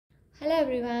Hello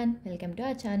everyone, welcome to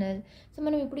our channel. So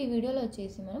మనం ఇప్పుడు ఈ వీడియోలో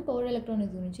వచ్చేసి మనం పవర్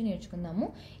ఎలక్ట్రానిక్స్ గురించి నేర్చుకుందాము.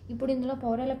 ఇప్పుడు ఇందులో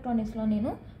పవర్ ఎలక్ట్రానిక్స్లో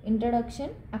నేను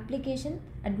ఇంట్రడక్షన్, అప్లికేషన్,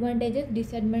 అడ్వాంటేజెస్,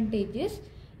 డిసడ్వాంటేజెస్,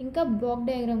 ఇంకా బ్లాక్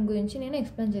డయాగ్రామ్ గురించి నేను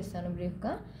ఎక్స్ప్లెయిన్ చేస్తాను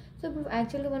బ్రీఫ్గా. సో ఇప్పుడు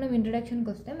యాక్చువల్గా మనం ఇంట్రడక్షన్కి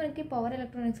వస్తే మనకి పవర్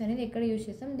ఎలక్ట్రానిక్స్ అనేది ఎక్కడ యూజ్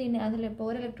చేస్తాం, దీన్ని అసలు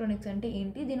పవర్ ఎలక్ట్రానిక్స్ అంటే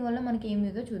ఏంటి, దీనివల్ల మనకి ఏం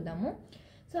యూజో చూద్దాము.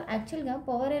 సో యాక్చువల్గా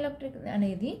పవర్ ఎలక్ట్రిక్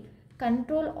అనేది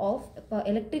control of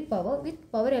electric power with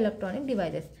power electronic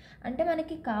devices. అంటే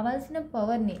మనకి కావాల్సిన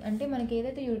పవర్ని, అంటే మనకి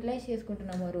ఏదైతే యూటిలైజ్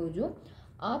చేసుకుంటున్నామో రోజు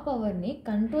ఆ పవర్ని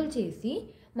కంట్రోల్ చేసి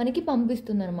మనకి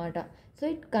పంపిస్తుంది అనమాట. So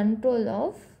it control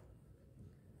of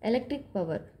electric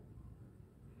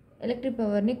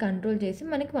పవర్ని కంట్రోల్ చేసి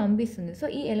మనకి పంపిస్తుంది. సో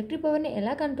ఈ ఎలక్ట్రిక్ పవర్ని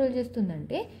ఎలా కంట్రోల్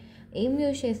చేస్తుందంటే ఏం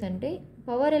యూజ్ చేసి అంటే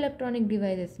పవర్ ఎలక్ట్రానిక్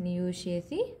డివైజెస్ని యూజ్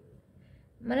చేసి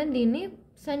మనం దీన్ని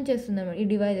సెండ్ చేస్తుంది అనమాట. ఈ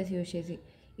డివైజెస్ యూజ్ చేసి,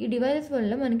 ఈ డివైజెస్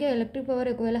వల్ల మనకి ఎలక్ట్రిక్ పవర్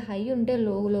ఒకవేళ హై ఉంటే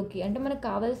లోకి, అంటే మనకు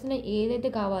కావాల్సిన ఏదైతే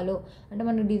కావాలో, అంటే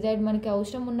మనకి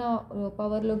అవసరం ఉన్న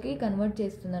పవర్లోకి కన్వర్ట్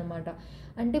చేస్తుంది అనమాట.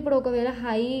 అంటే ఇప్పుడు ఒకవేళ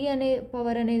హై అనే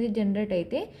పవర్ అనేది జనరేట్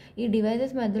అయితే ఈ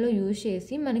డివైజెస్ మధ్యలో యూజ్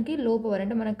చేసి మనకి లో పవర్,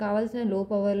 అంటే మనకు కావాల్సిన లో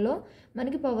పవర్లో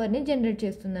మనకి పవర్ని జనరేట్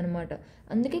చేస్తుంది అనమాట.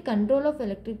 అందుకే control of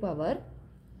electric power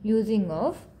using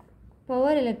of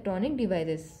power electronic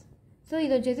devices. So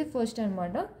ఇది వచ్చేసి ఫస్ట్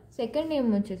అనమాట. సెకండ్ ఏం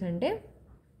వచ్చేసి అంటే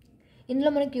ఇందులో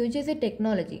మనకి యూజ్ చేసే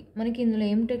టెక్నాలజీ, మనకి ఇందులో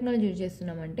ఏం టెక్నాలజీ యూజ్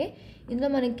చేస్తున్నామంటే ఇందులో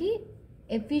మనకి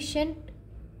ఎఫిషియంట్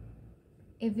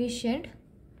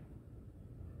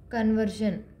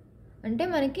కన్వర్జన్, అంటే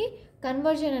మనకి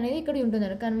కన్వర్జన్ అనేది ఇక్కడ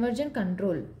ఉంటుంది. కన్వర్జన్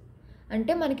కంట్రోల్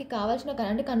అంటే మనకి కావాల్సిన,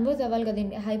 అంటే కన్వర్జ్ అవ్వాలి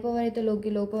కదండి, హై పవర్ అయితే లోకి,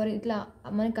 లో పవర్ ఇట్లా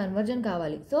మనకి కన్వర్జన్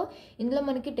కావాలి. సో ఇందులో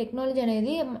మనకి టెక్నాలజీ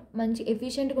అనేది మంచి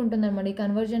ఎఫిషియెంట్గా ఉంటుంది అనమాట. ఈ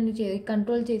కన్వర్జన్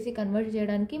కంట్రోల్ చేసి కన్వర్ట్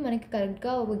చేయడానికి మనకి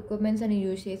కరెక్ట్గా ఎక్విప్మెంట్స్ అని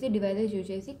యూజ్ చేసి, డివైజెస్ యూజ్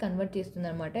చేసి కన్వర్ట్ చేస్తుంది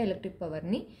అనమాట ఎలక్ట్రిక్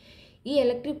పవర్ని. ఈ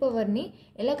ఎలక్ట్రిక్ పవర్ని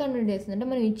ఎలా కన్వర్ట్ చేస్తుంది అంటే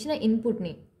మనం ఇచ్చిన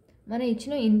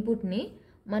ఇన్పుట్ని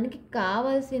మనకి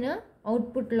కావాల్సిన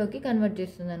అవుట్పుట్లోకి కన్వర్ట్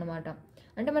చేస్తుంది అనమాట.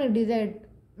 అంటే మనకి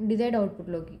డిజైర్డ్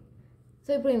అవుట్పుట్లోకి.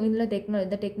 సో ఇప్పుడు ఇందులో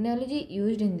the technology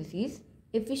used in this is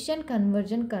efficient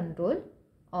conversion control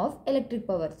of electric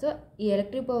power. So ఈ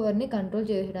ఎలక్ట్రిక్ పవర్ని కంట్రోల్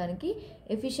చేయడానికి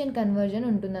ఎఫిషియంట్ కన్వర్జన్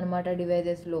ఉంటుందన్నమాట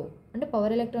డివైజెస్లో, అంటే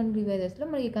పవర్ ఎలక్ట్రానిక్ డివైజెస్లో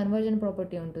మనకి కన్వర్జన్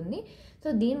ప్రాపర్టీ ఉంటుంది. సో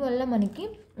దీనివల్ల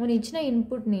మనం ఇచ్చిన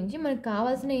ఇన్పుట్ నుంచి మనకు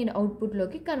కావాల్సిన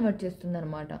అవుట్పుట్లోకి కన్వర్ట్ చేస్తుంది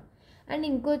అనమాట. అండ్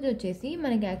ఇంకోటి వచ్చేసి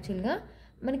మనకి యాక్చువల్గా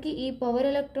మనకి ఈ పవర్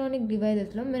ఎలక్ట్రానిక్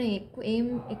డివైజెస్లో మన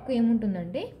ఎక్కువ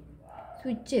ఏముంటుందంటే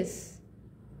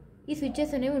ఈ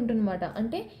స్విచ్చెస్ అనేవి ఉంటుందన్నమాట.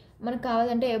 అంటే మనకు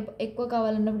కావాలంటే ఎక్కువ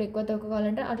కావాలన్నప్పుడు ఎక్కువ, తక్కువ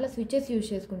కావాలంటే అట్లా స్విచ్చెస్ యూజ్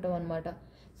చేసుకుంటాం అనమాట.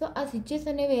 సో ఆ స్విచ్చెస్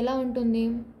అనేవి ఎలా ఉంటుంది,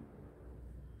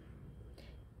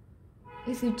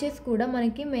 ఈ స్విచ్చెస్ కూడా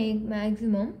మనకి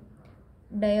మ్యాక్సిమం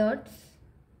డయోడ్స్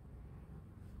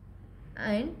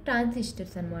అండ్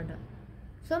ట్రాన్సిస్టర్స్ అనమాట.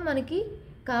 సో మనకి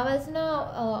కావాల్సిన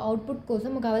అవుట్పుట్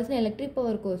కోసం, కావాల్సిన ఎలక్ట్రిక్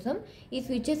పవర్ కోసం ఈ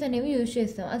స్విచ్చెస్ అనేవి యూజ్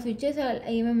చేస్తాం. ఆ స్విచ్చెస్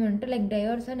ఏమేమి ఉంటాయి, లైక్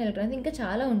డయోడ్స్ అండ్ ఎలక్ట్రానిక్స్, ఇంకా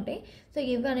చాలా ఉంటాయి. సో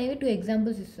ఇవి అనేవి 2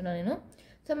 ఎగ్జాంపుల్స్ ఇస్తున్నాను నేను.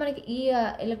 సో మనకి ఈ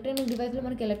ఎలక్ట్రానిక్ డివైస్లో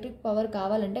మనకి ఎలక్ట్రిక్ పవర్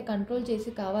కావాలంటే, కంట్రోల్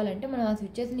చేసి కావాలంటే మనం ఆ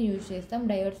స్విచ్చెస్ని యూజ్ చేస్తాం,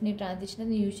 డయోడ్స్ని,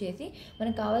 ట్రాన్సిస్టర్ని యూజ్ చేసి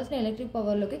మనకు కావాల్సిన ఎలక్ట్రిక్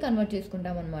పవర్లోకి కన్వర్ట్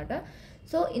చేసుకుంటాం అనమాట.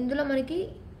 సో ఇందులో మనకి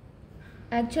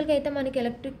యాక్చువల్గా అయితే మనకి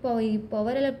ఈ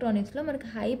పవర్ ఎలక్ట్రానిక్స్లో మనకి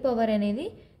హై పవర్ అనేది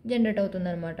జనరేట్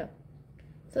అవుతుందన్నమాట.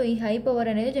 సో ఈ హై పవర్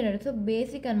అనేది జనరేట్, సో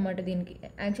బేసిక్ అనమాట దీనికి.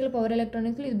 యాక్చువల్ పవర్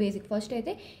ఎలక్ట్రానిక్స్లో ఇది బేసిక్. ఫస్ట్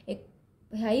అయితే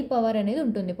హై పవర్ అనేది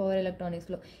ఉంటుంది పవర్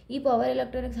ఎలక్ట్రానిక్స్లో. ఈ పవర్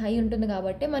ఎలక్ట్రానిక్స్ హై ఉంటుంది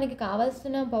కాబట్టి మనకి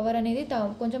కావాల్సిన పవర్ అనేది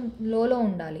కొంచెం లోలో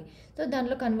ఉండాలి. సో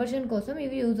దాంట్లో కన్వర్షన్ కోసం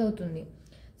ఇవి యూజ్ అవుతుంది.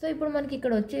 సో ఇప్పుడు మనకి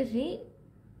ఇక్కడ వచ్చేసి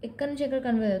ఎక్కడి నుంచి ఎక్కడ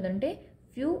కన్వర్ట్ అవుతుందంటే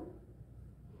few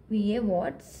VA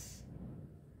watts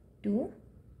to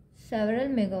several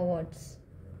megawatts.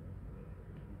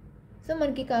 So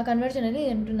మనకి కన్వర్షన్ అనేది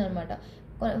ఉంటుంది అనమాట.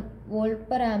 వోల్ట్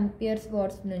పర్ ఆంపియర్స్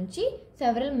వాట్స్ నుంచి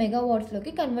సెవరల్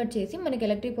మెగావాట్స్లోకి కన్వర్ట్ చేసి మనకి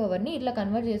ఎలక్ట్రిక్ పవర్ని ఇట్లా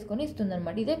కన్వర్ట్ చేసుకొని ఇస్తుంది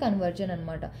అనమాట. ఇదే కన్వర్జన్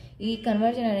అనమాట. ఈ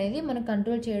కన్వర్జన్ అనేది మనం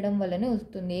కంట్రోల్ చేయడం వల్లనే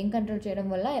వస్తుంది. ఏం కంట్రోల్ చేయడం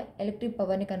వల్ల, ఎలక్ట్రిక్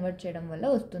పవర్ని కన్వర్ట్ చేయడం వల్ల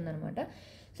వస్తుంది అనమాట.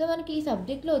 సో మనకి ఈ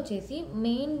సబ్జెక్ట్లో వచ్చేసి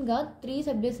మెయిన్గా 3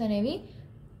 సబ్జెక్ట్స్ అనేవి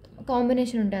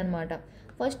కాంబినేషన్ ఉంటాయి అనమాట.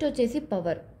 ఫస్ట్ వచ్చేసి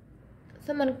పవర్.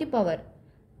 సో మనకి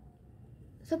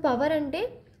పవర్ అంటే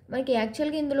మనకి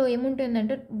యాక్చువల్గా ఇందులో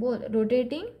ఏముంటుందంటే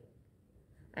రొటేటింగ్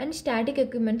అండ్ స్టాటిక్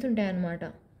ఎక్విప్మెంట్స్ ఉంటాయన్నమాట.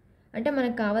 అంటే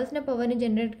మనకు కావాల్సిన పవర్ని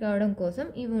జనరేట్ కావడం కోసం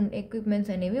ఇవి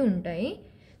ఎక్విప్మెంట్స్ అనేవి ఉంటాయి.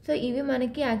 సో ఇవి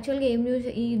మనకి యాక్చువల్గా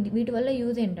వీటి వల్ల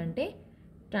యూజ్ ఏంటంటే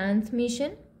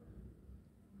transmission,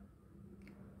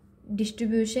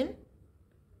 distribution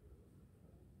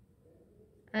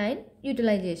and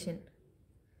utilisation.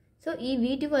 So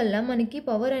వీటి వల్ల మనకి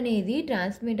పవర్ అనేది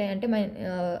ట్రాన్స్మిట్ అంటే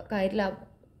ఇట్లా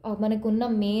మనకున్న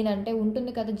మెయిన్ అంటే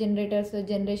ఉంటుంది కదా జనరేటర్స్,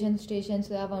 జనరేషన్ స్టేషన్స్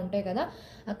అవి ఉంటాయి కదా,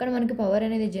 అక్కడ మనకి పవర్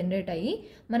అనేది జనరేట్ అయ్యి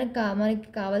మనకి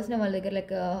కావాల్సిన వాళ్ళ దగ్గర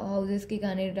లైక్ హౌసెస్కి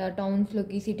కానీ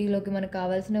టౌన్స్లోకి సిటీలోకి మనకు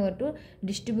కావాల్సిన వరకు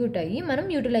డిస్ట్రిబ్యూట్ అయ్యి మనం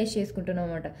యూటిలైజ్ చేసుకుంటున్నాం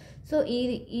అనమాట. సో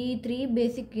ఈ 3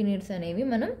 బేసిక్ యూనిట్స్ అనేవి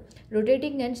మనం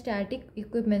రొటేటింగ్ అండ్ స్టాటిక్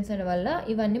ఎక్విప్మెంట్స్ అనే వల్ల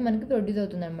ఇవన్నీ మనకి ప్రొడ్యూస్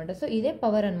అవుతుంది అనమాట. సో ఇదే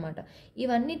పవర్ అనమాట.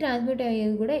 ఇవన్నీ ట్రాన్స్మిట్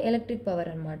అయ్యేది కూడా ఎలక్ట్రిక్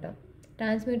పవర్ అనమాట.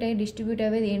 ట్రాన్స్మిట్ అయ్యి డిస్ట్రిబ్యూట్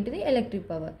అయ్యేది ఏంటిది? Electric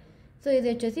power. సో ఇది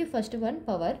వచ్చేసి first one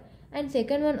power. And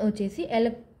second one వచ్చేసి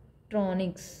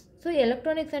ఎలక్ట్రానిక్స్. సో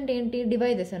ఎలక్ట్రానిక్స్ అంటే ఏంటి?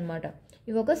 డివైజెస్ అనమాట.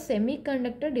 ఇవి ఒక సెమీ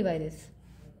కండక్టర్ డివైజెస్.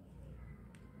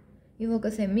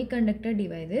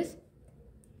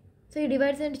 సో ఈ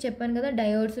డివైజెస్ అంటే చెప్పాను కదా,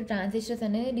 డయోడ్స్, ట్రాన్సిస్టర్స్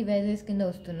అనేది డివైజెస్ కింద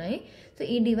వస్తున్నాయి. సో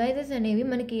ఈ డివైజెస్ అనేవి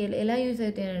మనకి ఎలా యూజ్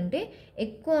అవుతాయంటే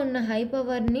ఎక్కువ ఉన్న హై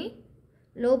పవర్ని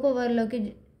లో పవర్లోకి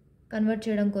కన్వర్ట్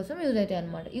చేయడం కోసం యూజ్ అవుతాయి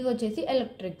అనమాట. ఇవి వచ్చేసి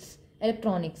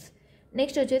ఎలక్ట్రానిక్స్.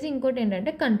 నెక్స్ట్ వచ్చేసి ఇంకోటి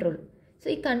ఏంటంటే కంట్రోల్. సో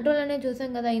ఈ కంట్రోల్ అనేది చూసాం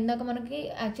కదా ఇందాక, మనకి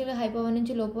యాక్చువల్గా హై పవర్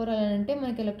నుంచి లో పవర్ అంటే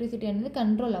మనకి ఎలక్ట్రిసిటీ అనేది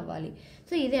కంట్రోల్ అవ్వాలి.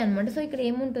 సో ఇదే అనమాట. సో ఇక్కడ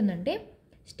ఏముంటుందంటే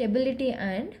stability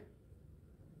and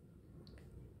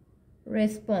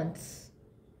response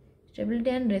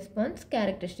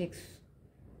characteristics.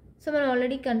 So మనం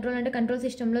ఆల్రెడీ కంట్రోల్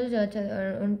సిస్టంలో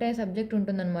ఉంటే సబ్జెక్ట్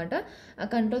ఉంటుందన్నమాట. ఆ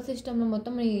కంట్రోల్ సిస్టంలో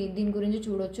మొత్తం దీని గురించి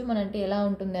చూడొచ్చు మన అంటే ఎలా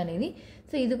ఉంటుంది అనేది.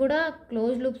 సో ఇది కూడా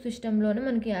క్లోజ్ లూప్ సిస్టంలోనే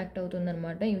మనకి యాక్ట్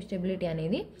అవుతుందన్నమాట ఈ స్టెబిలిటీ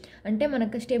అనేది. అంటే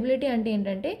మనకు స్టెబిలిటీ అంటే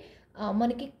ఏంటంటే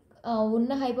మనకి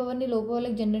ఉన్న హై పవర్ని లో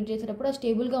పవర్లోకి జనరేట్ చేసేటప్పుడు అది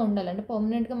స్టేబుల్గా ఉండాలి. అంటే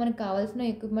పర్మనెంట్గా మనకు కావాల్సిన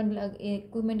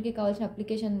ఎక్విప్మెంట్కి కావాల్సిన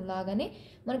అప్లికేషన్ లాగానే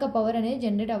మనకు ఆ పవర్ అనేది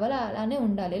జనరేట్ అవ్వాలి, అలానే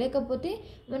ఉండాలి. లేకపోతే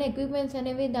మన ఎక్విప్మెంట్స్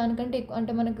అనేవి దానికంటే ఎక్కువ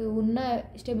అంటే మనకు ఉన్న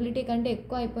స్టెబిలిటీ కంటే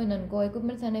ఎక్కువ అయిపోయింది అనుకో,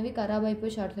 ఎక్విప్మెంట్స్ అనేవి ఖరాబ్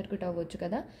అయిపోయి షార్ట్ సర్క్యూట్ అవ్వచ్చు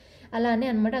కదా, అలానే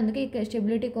అనమాట. అందుకే ఈ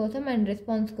స్టెబిలిటీ కోసం అండ్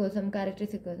రెస్పాన్స్ కోసం,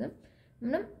 క్యారెక్టరిస్టిక్ కోసం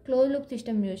మనం క్లోజ్ లూప్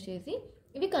సిస్టమ్ యూజ్ చేసి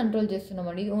ఇవి కంట్రోల్ చేస్తున్నాం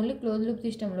అండి. ఇది ఓన్లీ క్లోజ్ లూప్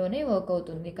సిస్టంలోనే వర్క్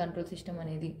అవుతుంది కంట్రోల్ సిస్టమ్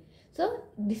అనేది. So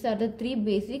this are the 3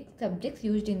 basic subjects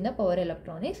used in the power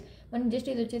electronics. మనకి జస్ట్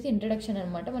ఇది వచ్చేసి ఇంట్రడక్షన్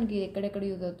అనమాట, మనకి ఎక్కడెక్కడ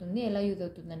యూజ్ అవుతుంది, ఎలా యూజ్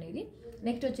అవుతుంది అనేది.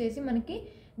 నెక్స్ట్ వచ్చేసి మనకి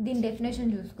దీని డెఫినేషన్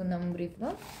చూసుకుందాం బ్రీఫ్గా.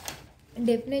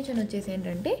 డెఫినేషన్ వచ్చేసి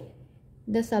ఏంటంటే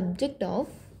ద సబ్జెక్ట్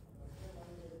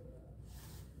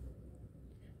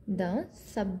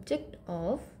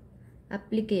ఆఫ్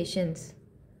అప్లికేషన్స్.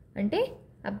 అంటే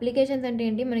అప్లికేషన్స్ అంటే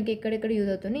ఏంటి, మనకి ఎక్కడెక్కడ యూజ్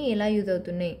అవుతున్నాయి, ఎలా యూజ్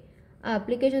అవుతున్నాయి, ఆ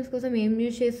అప్లికేషన్స్ కోసం ఏం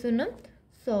యూజ్ చేస్తున్నాం,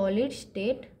 solid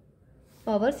state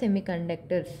power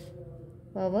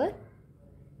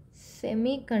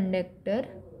semiconductor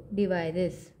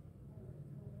devices.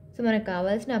 So మనకు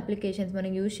కావాల్సిన అప్లికేషన్స్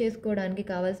మనం యూజ్ చేసుకోవడానికి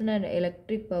కావాల్సిన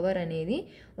ఎలక్ట్రిక్ పవర్ అనేది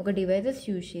ఒక డివైజెస్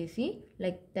యూజ్ చేసి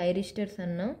లైక్ థైరిస్టర్స్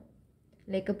అన్నా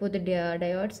లేకపోతే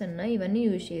డయోడ్స్ అన్నా ఇవన్నీ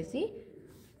యూజ్ చేసి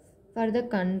ఫర్ ద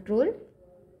కంట్రోల్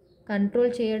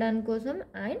చేయడానికి కోసం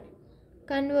and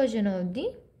conversion of the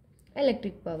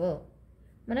electric power.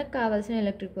 మనకు కావాల్సిన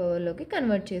ఎలక్ట్రిక్ పవర్లోకి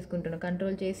కన్వర్ట్ చేసుకుంటున్నాం,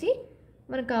 కంట్రోల్ చేసి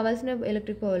మనకు కావాల్సిన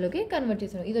ఎలక్ట్రిక్ పవర్లోకి కన్వర్ట్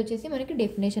చేస్తున్నాం. ఇది వచ్చేసి మనకి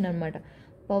డెఫినేషన్ అనమాట,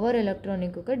 పవర్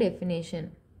ఎలక్ట్రానిక్ ఒక డెఫినేషన్.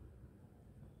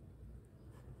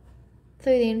 సో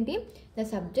ఇదేంటి, the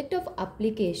subject of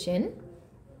application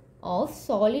of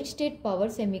solid state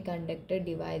power semiconductor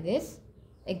devices,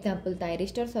 example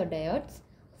thyristors are diodes,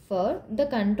 for the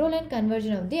control and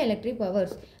conversion of the electric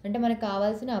powers. అంటే మనకు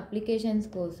కావాల్సిన అప్లికేషన్స్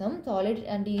కోసం సాలిడ్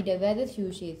అంటే ఈ డివైజెస్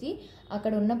యూజ్ చేసి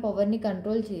అక్కడ ఉన్న పవర్ని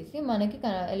కంట్రోల్ చేసి మనకి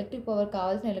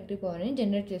కావాల్సిన ఎలక్ట్రిక్ పవర్ని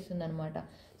జనరేట్ చేస్తుంది అనమాట.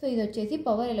 సో ఇది వచ్చేసి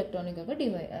పవర్ ఎలక్ట్రానిక్ ఒక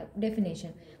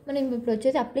డెఫినేషన్. మనం ఇప్పుడు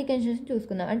వచ్చేసి అప్లికేషన్స్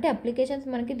చూసుకుందాం. అంటే అప్లికేషన్స్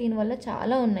మనకి దీనివల్ల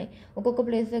చాలా ఉన్నాయి. ఒక్కొక్క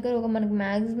ప్లేస్ దగ్గర మనకి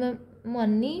మ్యాక్సిమం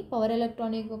అన్నీ పవర్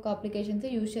ఎలక్ట్రానిక్ ఒక అప్లికేషన్స్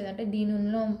యూజ్ చేయాలి. అంటే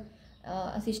దీనిలో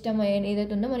సిస్టమ్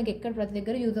ఏదైతే ఉందో మనకి ఎక్కడ ప్రతి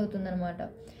దగ్గర యూజ్ అవుతుందన్నమాట.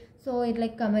 సో ఇట్లా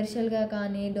కమర్షియల్గా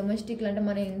కానీ, డొమెస్టిక్లో అంటే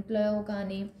మన ఇంట్లో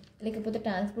కానీ, లేకపోతే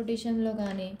ట్రాన్స్పోర్టేషన్లో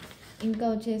కానీ, ఇంకా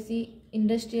వచ్చేసి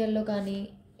ఇండస్ట్రియల్లో కానీ,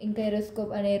 ఇంకా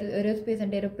ఏరోస్పేస్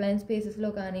అంటే ఏరోప్లేన్ స్పేసెస్లో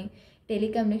కానీ,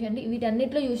 టెలికమ్యూనికేషన్ అంటే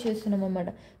వీటన్నిటిలో యూజ్ చేస్తున్నాం అన్నమాట.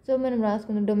 సో మనం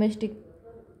రాసుకుందాం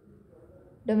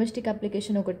డొమెస్టిక్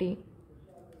అప్లికేషన్ ఒకటి.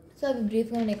 సో అవి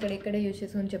బ్రీఫ్గా మనం ఎక్కడెక్కడ యూజ్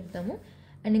చేసుకొని చెప్తాము.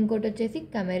 అండ్ ఇంకోటి వచ్చేసి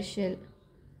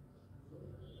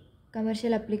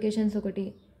కమర్షియల్ అప్లికేషన్స్ ఒకటి,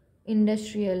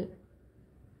 industrial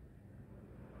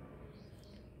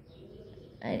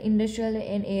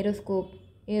and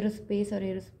aerospace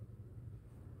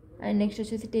and next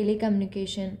వచ్చేసి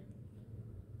టెలికమ్యూనికేషన్.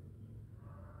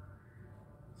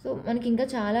 సో మనకి ఇంకా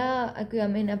చాలా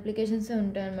అప్లికేషన్స్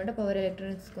ఉంటాయి అన్నమాట పవర్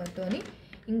ఎలక్ట్రానిక్స్తో.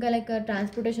 ఇంకా లైక్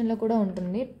ట్రాన్స్పోర్టేషన్లో కూడా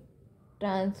ఉంటుంది.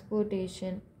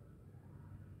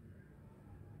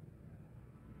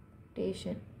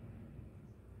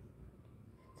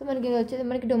 సో సో మనకి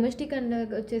మనకి డొమెస్టిక్ అండ్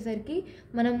వచ్చేసరికి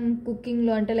మనం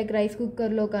కుకింగ్లో అంటే లైక్ రైస్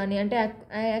కుక్కర్లో కానీ అంటే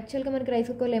యాక్చువల్గా మనకి రైస్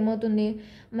కుక్కర్లో ఏమవుతుంది,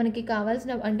 మనకి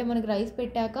కావాల్సిన అంటే మనకి రైస్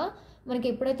పెట్టాక మనకి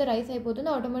ఎప్పుడైతే రైస్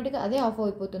అయిపోతుందో ఆటోమేటిక్గా అదే ఆఫ్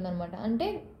అయిపోతుంది అనమాట. అంటే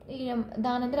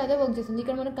దాని అంతా అదే వర్క్ చేస్తుంది.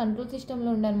 ఇక్కడ మనకి కంట్రోల్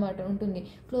సిస్టంలో ఉంటుంది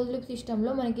క్లోజ్ లూప్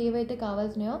సిస్టంలో మనకి ఏవైతే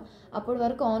కావాల్సినాయో అప్పటి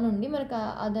వరకు ఆన్ ఉండి మనకి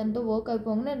అదంతా వర్క్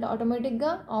అయిపోగానే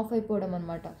ఆటోమేటిక్గా ఆఫ్ అయిపోవడం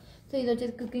అనమాట. సో ఇది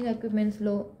వచ్చేసి కుకింగ్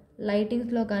ఎక్విప్మెంట్స్లో,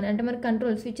 లైటింగ్స్లో కానీ అంటే మనకి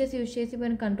కంట్రోల్ స్విచెస్ యూజ్ చేసి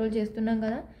మనం కంట్రోల్ చేస్తున్నాం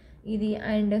కదా ఇది.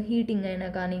 అండ్ హీటింగ్ అయినా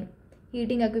కానీ,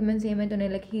 హీటింగ్ ఎక్విప్మెంట్స్ ఏమైతే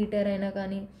ఉన్నాయో లైక్ హీటర్ అయినా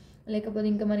కానీ, లేకపోతే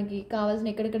ఇంకా మనకి కావాల్సిన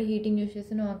ఎక్కడెక్కడ హీటింగ్ యూజ్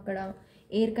చేస్తున్నాం అక్కడ,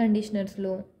 ఎయిర్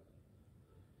కండిషనర్స్లో,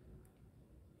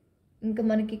 ఇంకా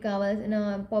మనకి కావాల్సిన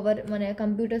పవర్ మన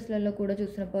కంప్యూటర్స్లలో కూడా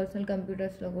చూస్తున్నాం, పర్సనల్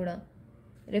కంప్యూటర్స్లో కూడా,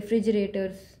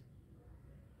 రెఫ్రిజిరేటర్స్.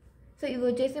 సో ఇవి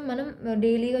వచ్చేసి మనం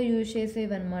డైలీగా యూజ్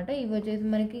చేసేవి అనమాట. ఇవి వచ్చేసి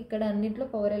మనకి ఇక్కడ అన్నింటిలో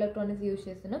పవర్ ఎలక్ట్రానిక్స్ యూజ్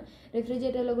చేస్తున్నాం.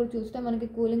 రెఫ్రిజిరేటర్లో కూడా చూస్తే మనకి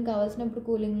కూలింగ్ కావాల్సినప్పుడు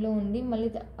కూలింగ్లో ఉండి మళ్ళీ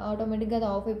ఆటోమేటిక్గా అది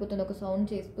ఆఫ్ అయిపోతుంది ఒక సౌండ్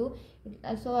చేస్తూ.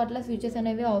 సో అట్లా స్విచెస్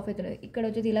అనేవి ఆఫ్ అవుతున్నాయి. ఇక్కడ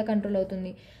వచ్చేసి ఇలా కంట్రోల్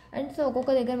అవుతుంది. అండ్ సో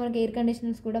ఒక్కొక్క దగ్గర మనకి ఎయిర్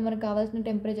కండిషనర్స్ కూడా మనకు కావాల్సిన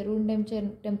టెంపరేచర్, రూమ్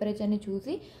టెంపరేచర్ని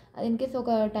చూసి అది ఇన్కేస్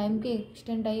ఒక టైంకి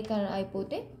ఎక్స్టెండ్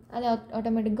అయిపోతే అది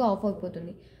ఆటోమేటిక్గా ఆఫ్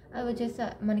అయిపోతుంది. అవి వచ్చేసి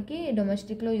మనకి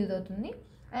డొమెస్టిక్లో యూజ్ అవుతుంది.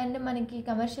 అండ్ మనకి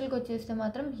కమర్షియల్కి వచ్చేస్తే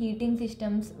మాత్రం heating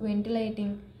systems,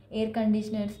 ventilating, air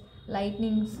conditioners,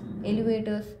 lightnings,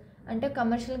 elevators. అంటే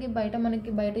కమర్షియల్కి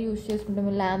మనకి బయట యూజ్ చేసుకుంటాం.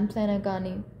 ల్యాంప్స్ అయినా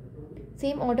కానీ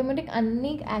సేమ్ ఆటోమేటిక్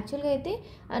అన్నీ యాక్చువల్గా అయితే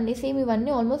అన్నీ సేమ్,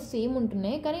 ఇవన్నీ ఆల్మోస్ట్ సేమ్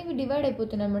ఉంటున్నాయి కానీ ఇవి డివైడ్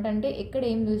అయిపోతున్నాయి అనమాట. అంటే ఎక్కడ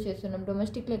ఏం యూజ్ చేస్తున్నాం,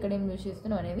 డొమెస్టిక్లో ఎక్కడ ఏం యూజ్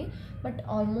చేస్తున్నాం అనేవి. బట్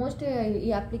ఆల్మోస్ట్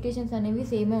ఈ అప్లికేషన్స్ అనేవి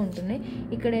సేమే ఉంటున్నాయి.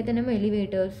 ఇక్కడైతేనేమో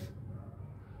ఎలివేటర్స్,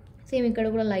 సేమ్ ఇక్కడ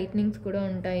కూడా లైట్నింగ్స్ కూడా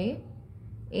ఉంటాయి,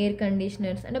 ఎయిర్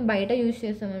కండిషనర్స్ అంటే బయట యూజ్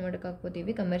చేస్తాం అనమాట. కాకపోతే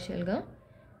ఇవి కమర్షియల్గా,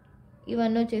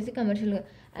 ఇవన్నీ వచ్చేసి కమర్షియల్గా.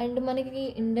 అండ్ మనకి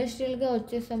ఇండస్ట్రియల్గా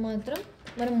వచ్చేస్తే మాత్రం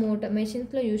మనం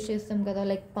మెషిన్స్లో యూజ్ చేస్తాం కదా,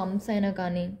 లైక్ పంప్స్ అయినా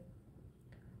కానీ,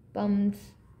 pumps,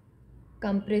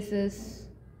 compressors,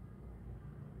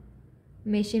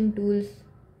 machine tools.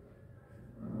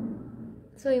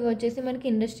 So ఇవి వచ్చేసి మనకి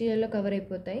ఇండస్ట్రియల్లో కవర్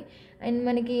అయిపోతాయి. అండ్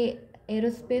మనకి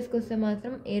ఏరోస్పేస్కి వస్తే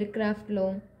మాత్రం ఎయిర్ క్రాఫ్ట్లో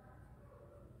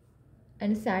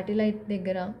అండ్ శాటిలైట్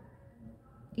దగ్గర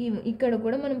ఇక్కడ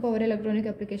కూడా మనం పవర్ ఎలక్ట్రానిక్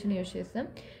అప్లికేషన్ యూజ్ చేస్తాం.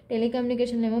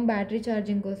 టెలికమ్యూనికేషన్ ఏమో బ్యాటరీ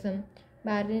ఛార్జింగ్ కోసం,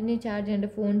 బ్యాటరీని ఛార్జ్ అంటే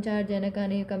ఫోన్ ఛార్జ్ అయినా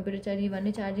కానీ, కంప్యూటర్ ఛార్జ్,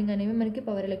 ఇవన్నీ ఛార్జింగ్ అనేవి మనకి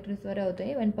పవర్ ఎలక్ట్రానిక్స్ ద్వారా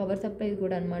అవుతాయి. అండ్ పవర్ సప్లై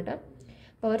కూడా అనమాట.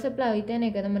 పవర్ సప్లై అయితేనే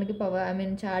కదా మనకి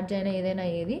ఛార్జ్ అయినా ఏదైనా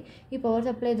అయ్యేది. ఈ పవర్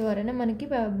సప్లై ద్వారానే మనకి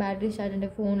బ్యాటరీ ఛార్జ్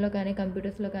అంటే ఫోన్లో కానీ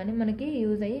కంప్యూటర్స్లో కానీ మనకి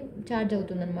యూజ్ అయ్యి ఛార్జ్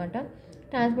అవుతుంది అనమాట.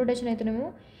 ట్రాన్స్పోర్టేషన్ అయితేనేమో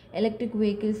electric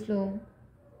వెహికల్స్లో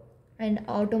and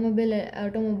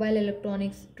automobile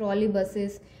electronics, trolley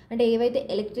buses. అంటే ఏవైతే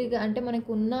ఎలక్ట్రిక్ అంటే మనకు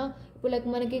ఉన్న ఇప్పుడు లైక్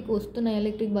మనకి వస్తున్నాయి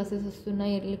ఎలక్ట్రిక్ బస్సెస్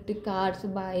వస్తున్నాయి, ఎలక్ట్రిక్ కార్స్,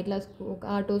 ఇట్లా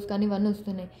ఆటోస్ కానీ ఇవన్నీ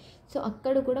వస్తున్నాయి. సో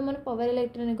అక్కడ కూడా మనం పవర్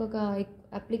ఎలక్ట్రానిక్ ఒక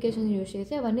అప్లికేషన్ యూజ్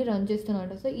చేసి అవన్నీ రన్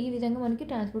చేస్తున్నాం. సో ఈ విధంగా మనకి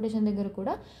ట్రాన్స్పోర్టేషన్ దగ్గర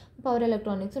కూడా పవర్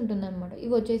ఎలక్ట్రానిక్స్ ఉంటుందన్నమాట.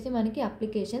 ఇవి వచ్చేసి మనకి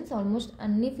అప్లికేషన్స్ ఆల్మోస్ట్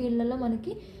అన్ని ఫీల్డ్లలో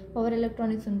మనకి పవర్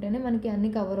ఎలక్ట్రానిక్స్ ఉంటేనే మనకి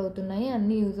అన్నీ కవర్ అవుతున్నాయి,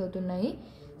 అన్నీ యూజ్ అవుతున్నాయి.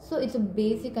 సో ఇట్స్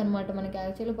బేసిక్ అనమాట. మనకి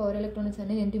యాక్చువల్గా పవర్ ఎలక్ట్రానిక్స్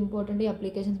అనేది ఎంత ఇంపార్టెంట్ ఈ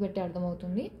అప్లికేషన్స్ పెట్టి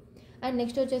అర్థమవుతుంది. అండ్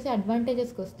నెక్స్ట్ వచ్చేసి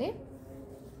అడ్వాంటేజెస్కి వస్తే,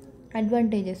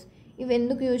 అడ్వాంటేజెస్ ఇవి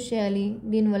ఎందుకు యూజ్ చేయాలి,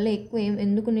 దీనివల్ల ఎక్కువ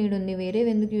ఎందుకు నీడ్ ఉంది,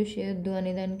 వేరేవి ఎందుకు యూజ్ చేయొద్దు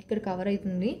అనే దానికి ఇక్కడ కవర్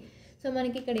అవుతుంది. సో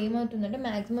మనకి ఇక్కడ ఏమవుతుందంటే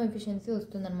మ్యాక్సిమం ఎఫిషియన్సీ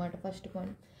వస్తుందన్నమాట. ఫస్ట్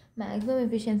పాయింట్ మ్యాక్సిమం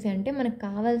ఎఫిషియన్సీ అంటే మనకు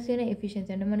కావాల్సిన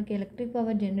ఎఫిషియన్సీ అంటే మనకి ఎలక్ట్రిక్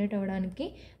పవర్ జనరేట్ అవ్వడానికి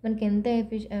మనకి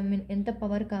ఎంత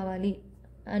పవర్ కావాలి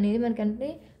అనేది మనకంటే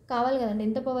కావాలి కదండి,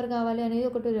 ఎంత పవర్ కావాలి అనేది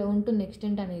ఒకటి ఉంటుంది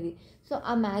ఎక్స్టెంట్ అనేది. సో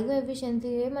ఆ మ్యాక్సిమం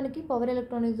ఎఫిషియన్సీ మనకి పవర్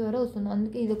ఎలక్ట్రానిక్స్ ద్వారా వస్తుంది.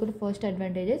 అందుకే ఇది ఒకటి ఫస్ట్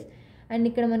అడ్వాంటేజెస్. అండ్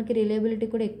ఇక్కడ మనకి రిలయబిలిటీ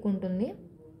కూడా ఎక్కువ ఉంటుంది,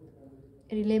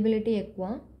 రిలయబిలిటీ ఎక్కువ.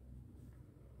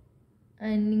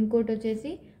 అండ్ ఇంకోటి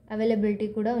వచ్చేసి అవైలబిలిటీ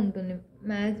కూడా ఉంటుంది,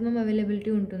 మ్యాక్సిమం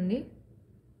అవైలబిలిటీ ఉంటుంది.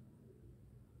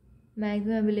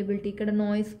 మ్యాక్సిమం అవైలబిలిటీ ఇక్కడ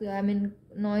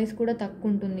నాయిస్ కూడా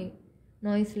తక్కువ ఉంటుంది,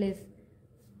 నాయిస్ లెస్.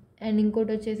 అండ్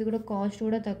ఇంకోటి వచ్చేసి కూడా కాస్ట్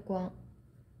కూడా తక్కువ,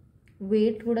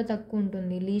 వెయిట్ కూడా తక్కువ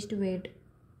ఉంటుంది, least wait.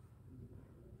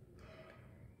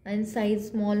 And size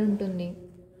small ఉంటుంది.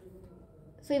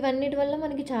 సో ఇవన్నిటి వల్ల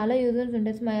మనకి చాలా యూజర్స్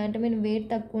ఉంటాయి. అంటే వెయిట్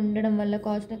తక్కువ ఉండడం వల్ల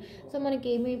కాస్ట్, సో మనకి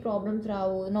ఏమీ problems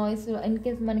Rao. Noise in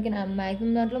case మనకి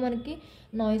మ్యాక్సిమం దాంట్లో మనకి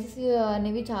నాయిసెస్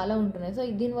అనేవి చాలా ఉంటున్నాయి. సో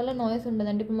దీనివల్ల నాయిస్ ఉండదు.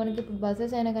 అంటే ఇప్పుడు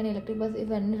బస్సెస్ అయినా కానీ ఎలక్ట్రిక్ బస్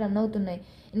ఇవన్నీ రన్ అవుతున్నాయి.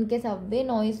 In case away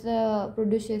noise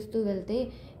produce చేస్తూ వెళ్తే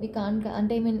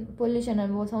అంటే పొల్యూషన్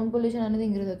సౌండ్ పొల్యూషన్ అనేది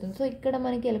ఇంక్రీజ్ అవుతుంది. సో ఇక్కడ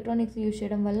మనకి ఎలక్ట్రానిక్స్ యూజ్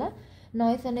చేయడం వల్ల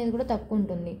నాయిస్ అనేది కూడా తక్కువ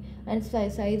ఉంటుంది. అండ్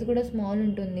సైజ్ కూడా స్మాల్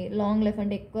ఉంటుంది, లాంగ్ లైఫ్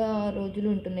అంటే ఎక్కువ రోజులు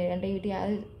ఉంటున్నాయి, అంటే వీటి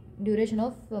డ్యూరేషన్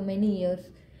ఆఫ్ మెనీ ఇయర్స్.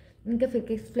 ఇంకా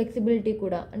ఫ్లెక్సిబిలిటీ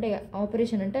కూడా అంటే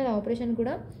ఆపరేషన్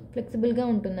కూడా ఫ్లెక్సిబుల్గా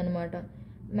ఉంటుందన్నమాట.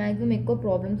 మ్యాక్సిమం ఎక్కువ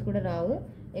ప్రాబ్లమ్స్ కూడా రావు.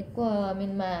 ఎక్కువ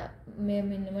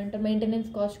ఏమంటారు మెయింటెనెన్స్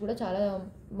కాస్ట్ కూడా చాలా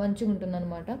మంచిగా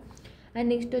ఉంటుందన్నమాట. అండ్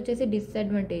నెక్స్ట్ వచ్చేసి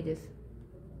డిసడ్వాంటేజెస్.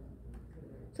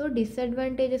 సో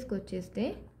డిసడ్వాంటేజెస్కి వచ్చేస్తే,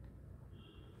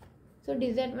 సో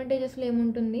డిసడ్వాంటేజెస్లో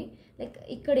ఏముంటుంది, లైక్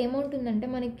ఇక్కడ ఏముంటుందంటే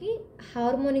మనకి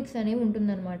హార్మోనిక్స్ అనేవి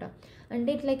ఉంటుందన్నమాట. అంటే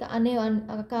ఇట్లా లైక్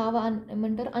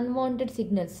ఏమంటారు అన్వాంటెడ్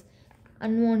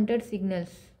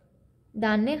సిగ్నల్స్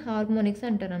దాన్నే హార్మోనిక్స్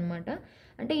అంటారు అనమాట.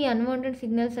 అంటే ఈ అన్వాంటెడ్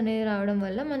సిగ్నల్స్ అనేవి రావడం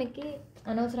వల్ల మనకి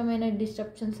అనవసరమైన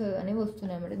డిస్ట్రప్షన్స్ అనేవి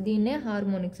వస్తున్నాయి అన్నమాట. దీన్నే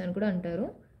హార్మోనిక్స్ అని కూడా అంటారు.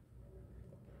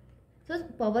 So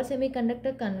power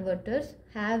semiconductor converters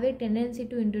have a tendency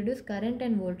to introduce current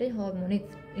and voltage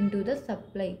harmonics in to the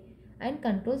supply and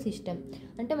control system.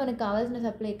 అంటే మనకు కావాల్సిన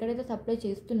సప్లై ఎక్కడైతే సప్లై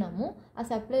చేస్తున్నామో ఆ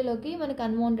సప్లైలోకి మనకు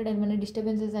అన్వాంటెడ్ మన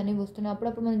డిస్టర్బెన్సెస్ అనేవి వస్తున్నాయి.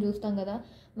 అప్పుడప్పుడు మనం చూస్తాం కదా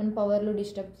మన పవర్లో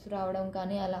డిస్టర్బ్స్ రావడం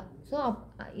కానీ అలా. సో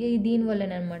దీని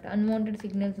వల్లనే అనమాట, అన్వాంటెడ్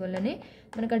సిగ్నల్స్ వల్లనే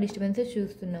మనకు ఆ డిస్టర్బెన్సెస్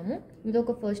చూస్తున్నాము. ఇది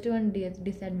ఒక ఫస్ట్ వన్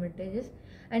డిసడ్వాంటేజెస్.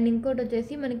 అండ్ ఇంకోటి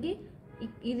వచ్చేసి మనకి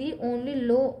ఇది ఓన్లీ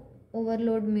లో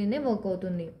ఓవర్లోడ్ మీదనే వర్క్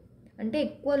అవుతుంది. అంటే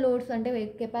ఎక్కువ లోడ్స్ అంటే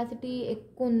కెపాసిటీ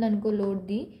ఎక్కువ ఉందనుకో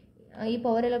లోడ్ది, ఈ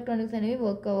పవర్ ఎలక్ట్రానిక్స్ అనేవి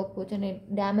వర్క్ అవ్వకపోవచ్చు, అనే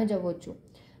డ్యామేజ్ అవ్వచ్చు.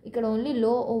 ఇక్కడ ఓన్లీ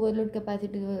లో ఓవర్లోడ్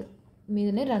కెపాసిటీ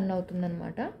మీదనే రన్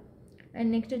అవుతుందన్నమాట. అండ్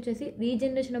నెక్స్ట్ వచ్చేసి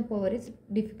regeneration of power is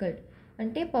difficult.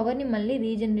 అంటే పవర్ని మళ్ళీ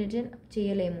రీజనరేషన్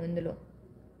చేయలేము ఇందులో.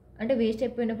 అంటే వేస్ట్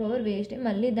అయిపోయిన పవర్ వేస్ట్,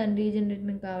 మళ్ళీ దాని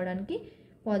రీజనరేషన్ కావడానికి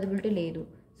పాసిబిలిటీ లేదు.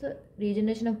 So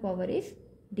regeneration of power is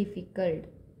difficult.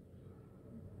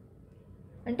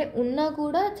 అంటే ఉన్నా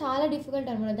కూడా చాలా డిఫికల్ట్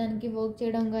అనమాట దానికి వర్క్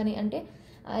చేయడం. కానీ అంటే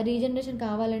రీజనరేషన్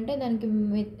కావాలంటే దానికి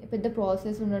పెద్ద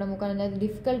ప్రాసెస్ ఉండడం కానీ అది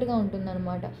డిఫికల్ట్గా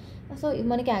ఉంటుందన్నమాట. సో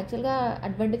మనకి యాక్చువల్గా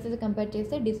అడ్వాంటేజెస్ కంపేర్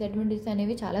చేస్తే డిసడ్వాంటేజెస్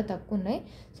అనేవి చాలా తక్కువ ఉన్నాయి.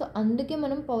 సో అందుకే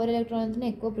మనం పవర్ ఎలక్ట్రానిక్స్ని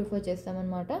ఎక్కువ ప్రిఫర్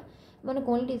చేస్తామన్నమాట. మనకు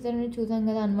ఓన్లీ డిసడ్వాంటేజ్ చూసాం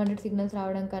కదా, అన్వాంటెడ్ సిగ్నల్స్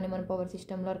రావడం కానీ మన పవర్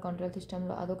సిస్టంలో ఆర్ కంట్రోల్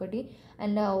సిస్టంలో, అదొకటి.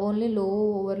 అండ్ ఓన్లీ లో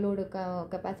ఓవర్లోడ్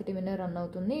కెపాసిటీ మీద రన్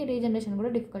అవుతుంది. రీజనరేషన్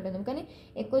కూడా డిఫికల్ట్ ఉంది. కానీ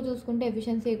ఎక్కువ చూసుకుంటే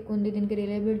ఎఫిషియన్సీ ఎక్కువ ఉంది, దీనికి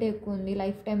రిలయబిలిటీ ఎక్కువ ఉంది,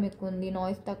 లైఫ్ టైం ఎక్కువ ఉంది,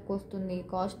 నాయిస్ తక్కువ వస్తుంది,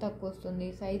 కాస్ట్ తక్కువ వస్తుంది,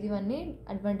 సైజ్, ఇవన్నీ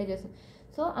అడ్వాంటేజెస్.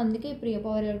 సో అందుకే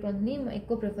పవర్ ఎలక్ట్రానిక్స్ని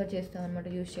ఎక్కువ ప్రిఫర్ చేస్తాం అనమాట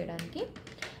యూజ్ చేయడానికి.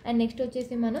 అండ్ నెక్స్ట్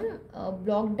వచ్చేసి మనం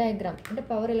బ్లాక్ డయాగ్రామ్, అంటే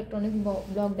పవర్ ఎలక్ట్రానిక్స్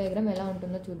బ్లాక్ డయాగ్రామ్ ఎలా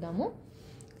ఉంటుందో చూద్దాము.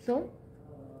 So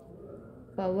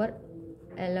power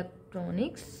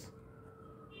electronics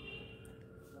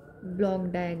block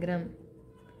diagram.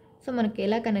 So మనకి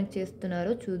ఎలా కనెక్ట్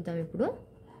చేస్తున్నారో చూద్దాం ఇప్పుడు.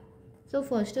 సో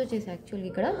ఫస్ట్ వచ్చేసి యాక్చువల్గా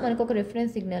ఇక్కడ మనకు ఒక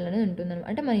రిఫరెన్స్ సిగ్నల్ అనేది ఉంటుంది,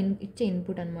 అంటే మనం ఇచ్చే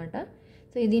ఇన్పుట్ అనమాట.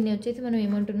 సో దీన్ని వచ్చేసి మనం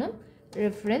ఏమంటున్నాం,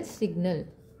 రిఫరెన్స్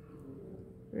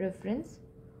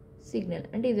సిగ్నల్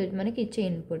అంటే ఇది మనకి ఇచ్చే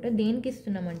ఇన్పుట్. దేనికి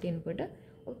ఇస్తున్నాం అంటే ఇన్పుట్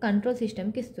ఒక కంట్రోల్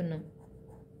సిస్టమ్కి ఇస్తున్నాం.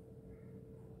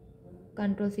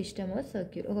 కంట్రోల్ సిస్టమ్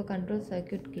సర్క్యూట్, ఒక కంట్రోల్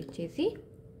సర్క్యూట్కి ఇచ్చేసి,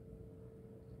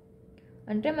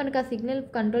 అంటే మనకు ఆ సిగ్నల్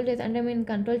కంట్రోల్ చేసి, అంటే మేము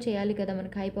కంట్రోల్ చేయాలి కదా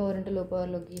మనకి హై పవర్ అంటే లో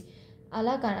పవర్లోకి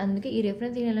అలా. అందుకే ఈ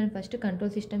రిఫరెన్స్ సిగ్నల్ అని ఫస్ట్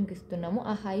కంట్రోల్ సిస్టమ్కి ఇస్తున్నాము.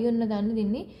 ఆ హై ఉన్న దాన్ని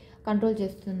దీన్ని కంట్రోల్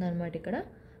చేస్తుంది అనమాట ఇక్కడ.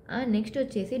 నెక్స్ట్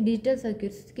వచ్చేసి డిజిటల్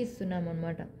సర్క్యూట్స్కి ఇస్తున్నాము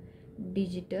అనమాట,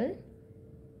 డిజిటల్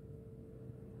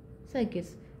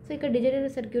సర్క్యూట్స్. సో ఇక్కడ డిజిటల్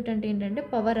సర్క్యూట్ అంటే ఏంటంటే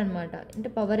పవర్ అనమాట, అంటే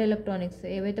పవర్ ఎలక్ట్రానిక్స్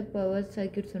ఏవైతే పవర్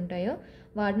సర్క్యూట్స్ ఉంటాయో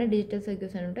వాటిని డిజిటల్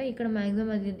సర్క్యూట్స్ అని ఉంటాయి. ఇక్కడ మ్యాక్సిమం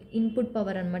అది ఇన్పుట్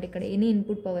పవర్ అనమాట, ఇక్కడ ఎనీ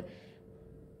ఇన్పుట్ పవర్.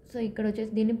 సో ఇక్కడ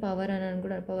వచ్చేసి దీన్ని పవర్ అని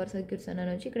కూడా పవర్ సర్క్యూట్స్ అని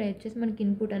వచ్చి ఇక్కడ వచ్చేసి మనకి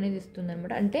ఇన్పుట్ అనేది ఇస్తుంది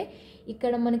అనమాట. అంటే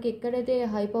ఇక్కడ మనకి ఎక్కడైతే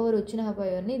హై పవర్ వచ్చిన హై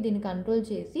పవర్ని దీన్ని కంట్రోల్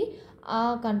చేసి ఆ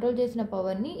కంట్రోల్ చేసిన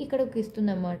పవర్ని ఇక్కడికి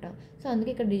ఇస్తుంది అనమాట. సో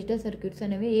అందుకే ఇక్కడ డిజిటల్ సర్క్యూట్స్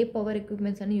అనేవి ఏ పవర్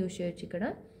ఎక్విప్మెంట్స్ అని యూజ్ చేయొచ్చు ఇక్కడ,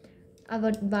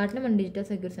 వాటిని మనం డిజిటల్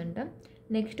సర్క్యూట్స్ అంటాం.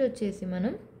 నెక్స్ట్ వచ్చేసి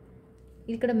మనం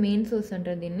ఇక్కడ మెయిన్ సోర్స్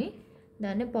అంటారు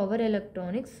దాన్ని పవర్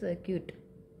ఎలక్ట్రానిక్స్ సర్క్యూట్.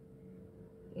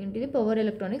 ఏంటిది పవర్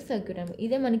ఎలక్ట్రానిక్స్ సర్క్యూట్ అని,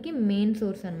 ఇదే మనకి మెయిన్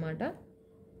సోర్స్ అనమాట.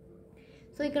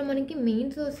 సో ఇక్కడ మనకి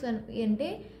మెయిన్ సోర్స్ అంటే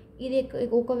ఇది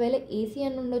ఒకవేళ ఏసీ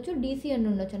అని ఉండొచ్చు, డీసీ అని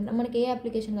ఉండొచ్చు. అంటే మనకి ఏ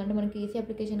అప్లికేషన్ అంటే మనకి ఏసీ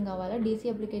అప్లికేషన్ కావాలా, డీసీ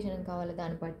అప్లికేషన్ కావాలా,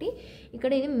 దాన్ని బట్టి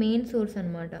ఇక్కడ ఇది మెయిన్ సోర్స్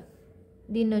అనమాట.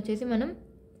 దీన్ని వచ్చేసి మనం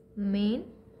మెయిన్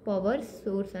పవర్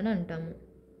సోర్స్ అని అంటాము.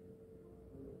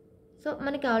 సో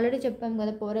మనకి ఆల్రెడీ చెప్పాము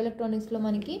కదా పవర్ ఎలక్ట్రానిక్స్లో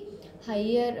మనకి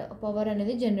హయ్యర్ పవర్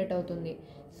అనేది జనరేట్ అవుతుంది.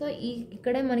 సో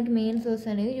ఇక్కడే మనకి మెయిన్ సోర్స్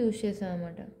అనేది యూజ్ చేస్తాం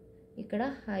అన్నమాట. ఇక్కడ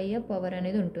హయ్యర్ పవర్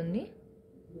అనేది ఉంటుంది.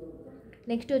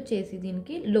 నెక్స్ట్ వచ్చేసి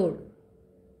దీనికి లోడ్.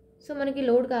 సో మనకి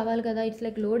లోడ్ కావాలి కదా, ఇట్స్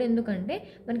లైక్ లోడ్. ఎందుకంటే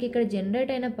మనకి ఇక్కడ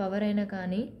జనరేట్ అయిన పవర్ అయినా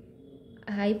కానీ,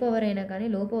 హై పవర్ అయినా కానీ,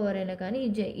 లో పవర్ అయినా కానీ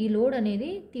ఈ లోడ్ అనేది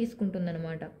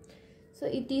తీసుకుంటుందన్నమాట. సో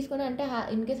ఇది తీసుకుని అంటే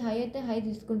ఇన్ కేస్ హై అయితే హై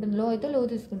తీసుకుంటుంది, లో అయితే లో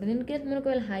తీసుకుంటుంది. ఇన్ కేస్ మనకు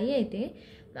ఒకవేళ హై అయితే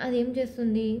అది ఏం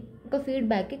చేస్తుంది, ఒక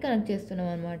ఫీడ్బ్యాక్కి కనెక్ట్ చేస్తున్నాం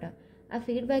అనమాట. ఆ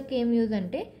ఫీడ్బ్యాక్కి ఏం యూజ్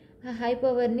అంటే హై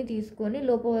పవర్ని తీసుకొని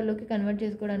లో పవర్లోకి కన్వర్ట్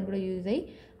చేసుకోవడానికి కూడా యూజ్ అయ్యి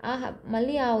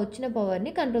మళ్ళీ ఆ వచ్చిన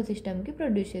పవర్ని కంట్రోల్ సిస్టమ్కి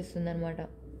ప్రొడ్యూస్ చేస్తుంది అనమాట.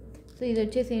 సో ఇది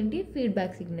వచ్చేసి ఏంటి,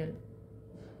 feedback signal.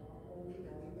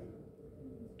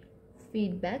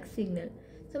 Feedback signal.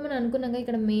 So మనం అనుకున్నాక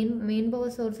ఇక్కడ మెయిన్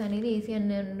పవర్ సోర్స్ అనేది ఏసీ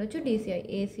అని ఉండొచ్చు,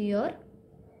 ఏసీ ఆర్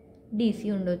డీసీ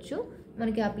ఉండొచ్చు.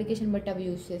 మనకి అప్లికేషన్ బట్టి అవి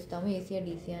యూజ్ చేస్తాము, ఏసీ ఆర్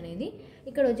డీసీ అనేది.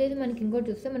 ఇక్కడ వచ్చేసి మనకి ఇంకోటి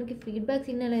చూస్తే మనకి ఫీడ్బ్యాక్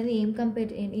సిగ్నల్ అనేది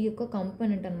ఈ యొక్క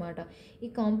కాంపోనెంట్ అనమాట. ఈ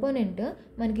కాంపోనెంట్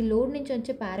మనకి లోడ్ నుంచి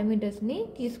వచ్చే పారామీటర్స్ని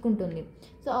తీసుకుంటుంది.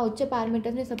 సో ఆ వచ్చే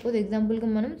పారామీటర్స్ని సపోజ్ ఎగ్జాంపుల్గా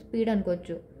మనం స్పీడ్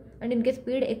అనుకోవచ్చు. అండ్ ఇన్కేస్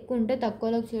స్పీడ్ ఎక్కువ ఉంటే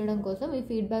తక్కువలోకి చేయడం కోసం ఈ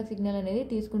ఫీడ్బ్యాక్ సిగ్నల్ అనేది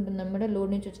తీసుకుంటుంది అనమాట.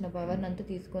 లోడ్ నుంచి వచ్చిన పవర్ని అంతా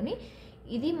తీసుకొని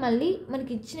ఇది మళ్ళీ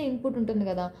మనకి ఇచ్చిన ఇన్పుట్ ఉంటుంది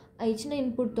కదా, ఆ ఇచ్చిన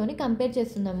ఇన్పుట్తోని కంపేర్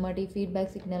చేస్తుంది అన్నమాట ఈ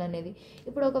ఫీడ్బ్యాక్ సిగ్నల్ అనేది.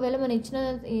 ఇప్పుడు ఒకవేళ మనం ఇచ్చిన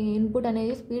ఇన్పుట్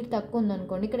అనేది స్పీడ్ తక్కువ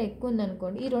ఉందనుకోండి, ఇక్కడ ఎక్కువ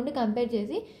ఉందనుకోండి, ఈ రెండు కంపేర్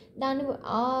చేసి దాన్ని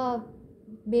ఆ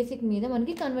బేసిక్ మీద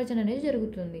మనకి కన్వర్షన్ అనేది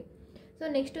జరుగుతుంది. సో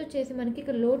నెక్స్ట్ వచ్చేసి మనకి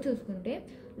ఇక్కడ లోడ్ చూసుకుంటే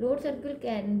load circle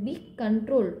can be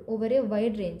controlled over a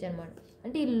wide range అనమాట.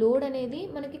 అంటే ఈ లోడ్ అనేది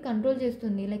మనకి కంట్రోల్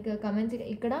చేస్తుంది. లైక్ కమెంట్స్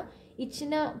ఇక్కడ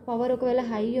ఇచ్చిన పవర్ ఒకవేళ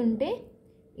హై ఉంటే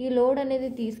ఈ లోడ్ అనేది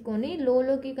తీసుకొని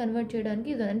లోకి కన్వర్ట్ చేయడానికి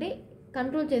ఇది అంటే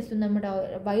కంట్రోల్ చేస్తుంది అనమాట.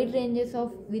 Wide ranges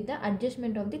of with the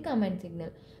adjustment of the command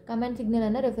signal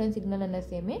అన్న రెఫరెన్స్ సిగ్నల్ అన్న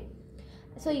సేమే.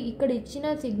 సో ఇక్కడ ఇచ్చిన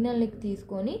సిగ్నల్ని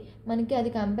తీసుకొని మనకి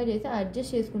అది కంపేర్ చేసి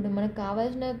అడ్జస్ట్ చేసుకుంటాం, మనకు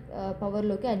కావాల్సిన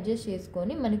పవర్లోకి అడ్జస్ట్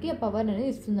చేసుకొని మనకి ఆ పవర్ అనేది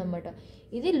ఇస్తుంది అనమాట.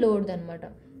 ఇది లోడ్ అనమాట.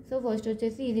 సో ఫస్ట్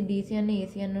వచ్చేసి ఇది డీసీ అన్న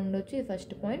ఏసీ అన్న ఉండొచ్చు, ఇది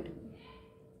ఫస్ట్ పాయింట్.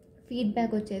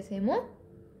 ఫీడ్బ్యాక్ వచ్చేసేమో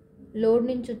లోడ్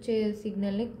నుంచి వచ్చే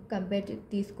సిగ్నల్ని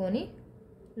తీసుకొని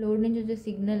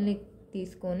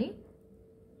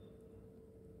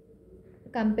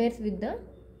కంపేర్స్ విత్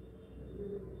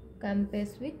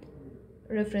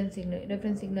రెఫరెన్స్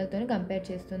సిగ్నల్తో కంపేర్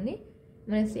చేస్తుంది.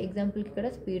 మన ఎగ్జాంపుల్కి ఇక్కడ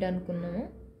స్పీడ్ అనుకున్నాము.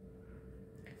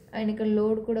 అండ్ ఇక్కడ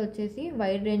లోడ్ కూడా వచ్చేసి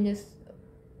వైడ్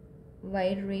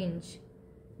రేంజ్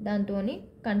దాంతో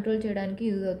కంట్రోల్ చేయడానికి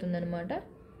యూజ్ అవుతుంది అనమాట.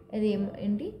 అది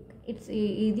ఏంటి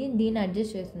దీన్ని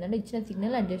అడ్జస్ట్ చేస్తుంది, అంటే ఇచ్చిన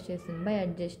సిగ్నల్ అడ్జస్ట్ చేస్తుంది by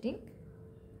adjusting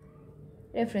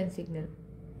reference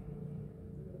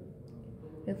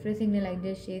signal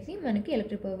adjust చేసి మనకి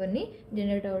ఎలక్ట్రిక్ పవర్ని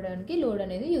జనరేట్ అవ్వడానికి లోడ్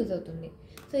అనేది యూజ్ అవుతుంది.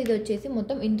 సో ఇది వచ్చేసి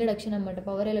మొత్తం ఇంట్రడక్షన్ అనమాట,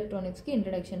 పవర్ ఎలక్ట్రానిక్స్కి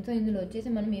ఇంట్రడక్షన్. సో ఇందులో వచ్చేసి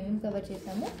మనం ఏమేమి కవర్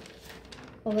చేసాము,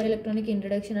 పవర్ ఎలక్ట్రానిక్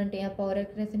ఇంట్రడక్షన్ అంటే ఆ పవర్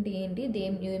ఎలక్ట్రానిక్స్ అంటే ఏంటి,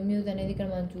 ఏం యూజ్ అనేది ఇక్కడ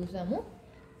మనం చూసాము.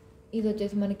 ఇది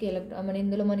వచ్చేసి మనకి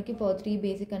ఇందులో మనకి 3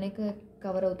 బేసిక్ అనేవి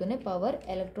కవర్ అవుతున్నాయి, power,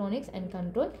 electronics and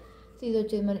control. So ఇది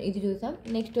వచ్చేసి మనం ఇది చూసాం.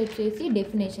 నెక్స్ట్ వచ్చేసి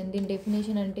డెఫినేషన్, దీని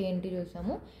డెఫినేషన్ అంటే ఏంటి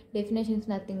చూసాము. Definition is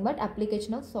nothing but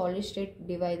application of solid state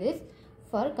devices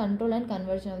for control and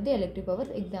conversion of the electric power,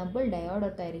 example diode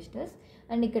are thyristors.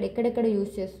 And ఎక్కడెక్కడ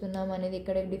యూజ్ చేస్తున్నాం అనేది,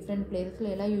 ఇక్కడ డిఫరెంట్ ప్లేసెస్లో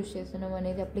ఎలా యూజ్ చేస్తున్నాం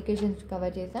అనేది అప్లికేషన్స్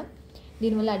కవర్ చేసాం.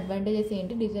 దీనివల్ల అడ్వాంటేజెస్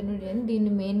ఏంటి, డిసడ్వాంటేజెస్ ఏంటి,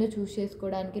 దీన్ని మెయిన్గా చూస్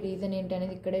చేసుకోవడానికి రీజన్ ఏంటి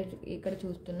అనేది ఇక్కడ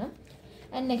చూస్తున్నాం.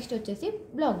 అండ్ నెక్స్ట్ వచ్చేసి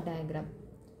block diagram.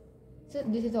 So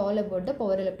this is all about the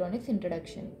power electronics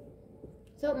introduction.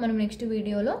 So మనం నెక్స్ట్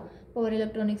వీడియోలో పవర్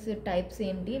ఎలక్ట్రానిక్స్ టైప్స్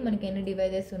ఏంటి, మనకి ఎన్ని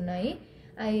డివైజెస్ ఉన్నాయి,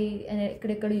 అవి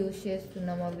ఎక్కడెక్కడ యూజ్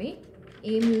చేస్తున్నాము, అవి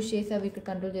ఏం యూజ్ చేసి అవి ఇక్కడ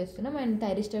కంట్రోల్ చేస్తున్నాం, అండ్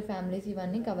థైరిస్టర్ ఫ్యామిలీస్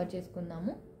ఇవన్నీ కవర్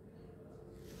చేసుకుందాము.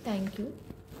 Thank you.